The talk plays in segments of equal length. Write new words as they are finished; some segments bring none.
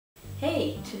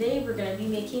Hey, today we're going to be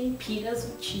making pitas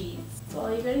with cheese. So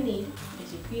all you're going to need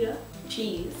is your pita,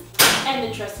 cheese, and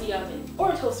the trusty oven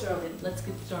or toaster oven. Let's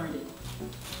get started.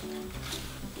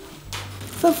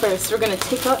 So first we're going to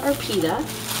take out our pita.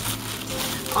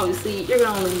 Obviously you're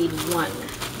going to only need one.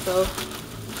 So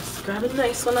just grab a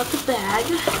nice one out the bag,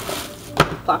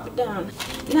 plop it down.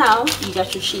 Now you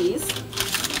got your cheese.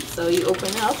 So you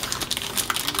open up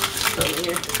over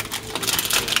here.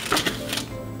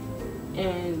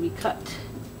 And we cut,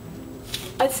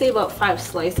 I'd say about 5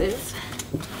 slices.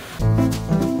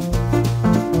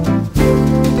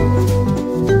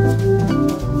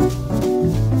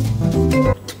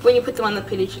 When you put them on the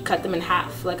pita, you should cut them in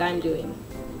half, like I'm doing.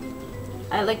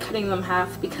 I like cutting them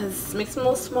half because it makes them a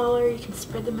little smaller. You can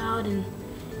spread them out and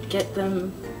get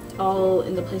them all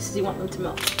in the places you want them to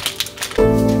melt.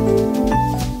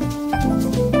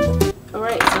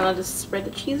 Alright, so now just spread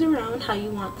the cheese around how you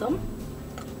want them.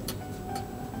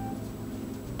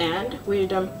 And we're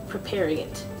done preparing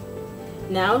it.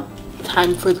 Now,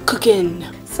 time for the cooking.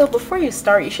 So before you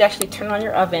start, you should actually turn on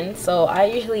your oven. So I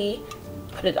usually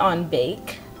put it on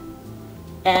bake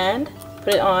and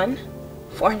put it on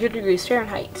 400 degrees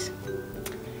Fahrenheit.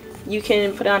 You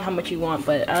can put it on how much you want,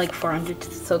 but I like 400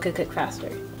 so it can cook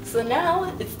faster. So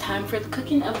now it's time for the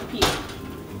cooking of the pita.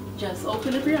 Just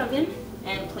open up your oven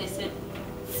and place it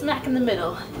smack in the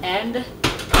middle and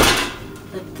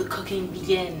let the cooking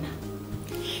begin.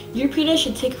 Your pita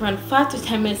should take around 5 to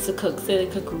 10 minutes to cook, so they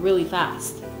cook really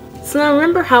fast. So now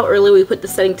remember how early we put the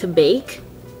setting to bake?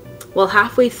 Well,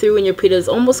 halfway through when your pita is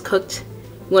almost cooked,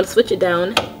 you want to switch it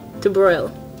down to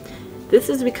broil. This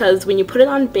is because when you put it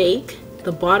on bake,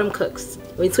 the bottom cooks.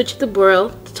 When you switch it to broil,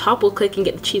 the top will click and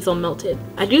get the cheese all melted.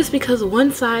 I do this because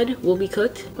one side will be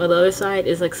cooked while the other side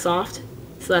is like soft.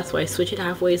 So that's why I switch it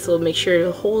halfway, so make sure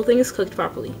the whole thing is cooked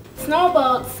properly. So now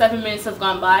about 7 minutes have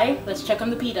gone by. Let's check on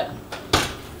the pita.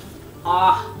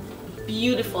 Ah,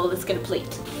 beautiful. Let's get a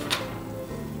plate.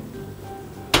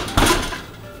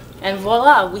 And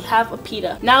voila, we have a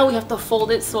pita. Now we have to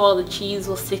fold it so all the cheese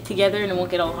will stick together and it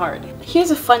won't get all hard. Here's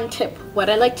a fun tip.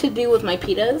 What I like to do with my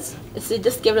pitas is to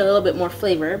just give it a little bit more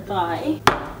flavor by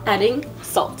adding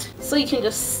salt. So you can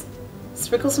just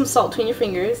sprinkle some salt between your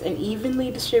fingers and evenly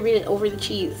distribute it over the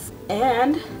cheese.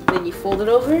 And then you fold it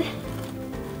over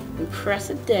and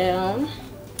press it down.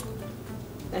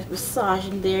 That massage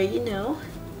in there, you know.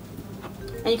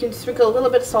 And you can sprinkle a little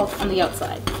bit of salt on the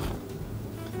outside.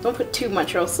 Don't put too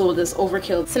much or else it'll just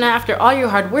overkill. So now after all your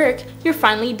hard work, you're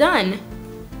finally done.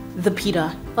 The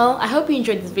pita. Well, I hope you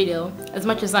enjoyed this video as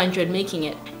much as I enjoyed making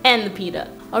it. And the pita.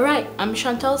 Alright, I'm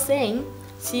Chantal saying,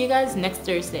 see you guys next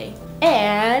Thursday.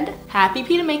 And happy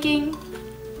pita making!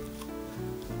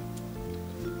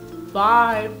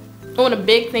 Bye! I want a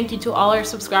big thank you to all our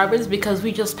subscribers because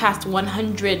we just passed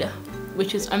 100.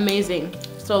 Which is amazing.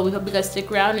 So we hope you guys stick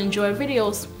around and enjoy our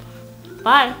videos.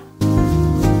 Bye!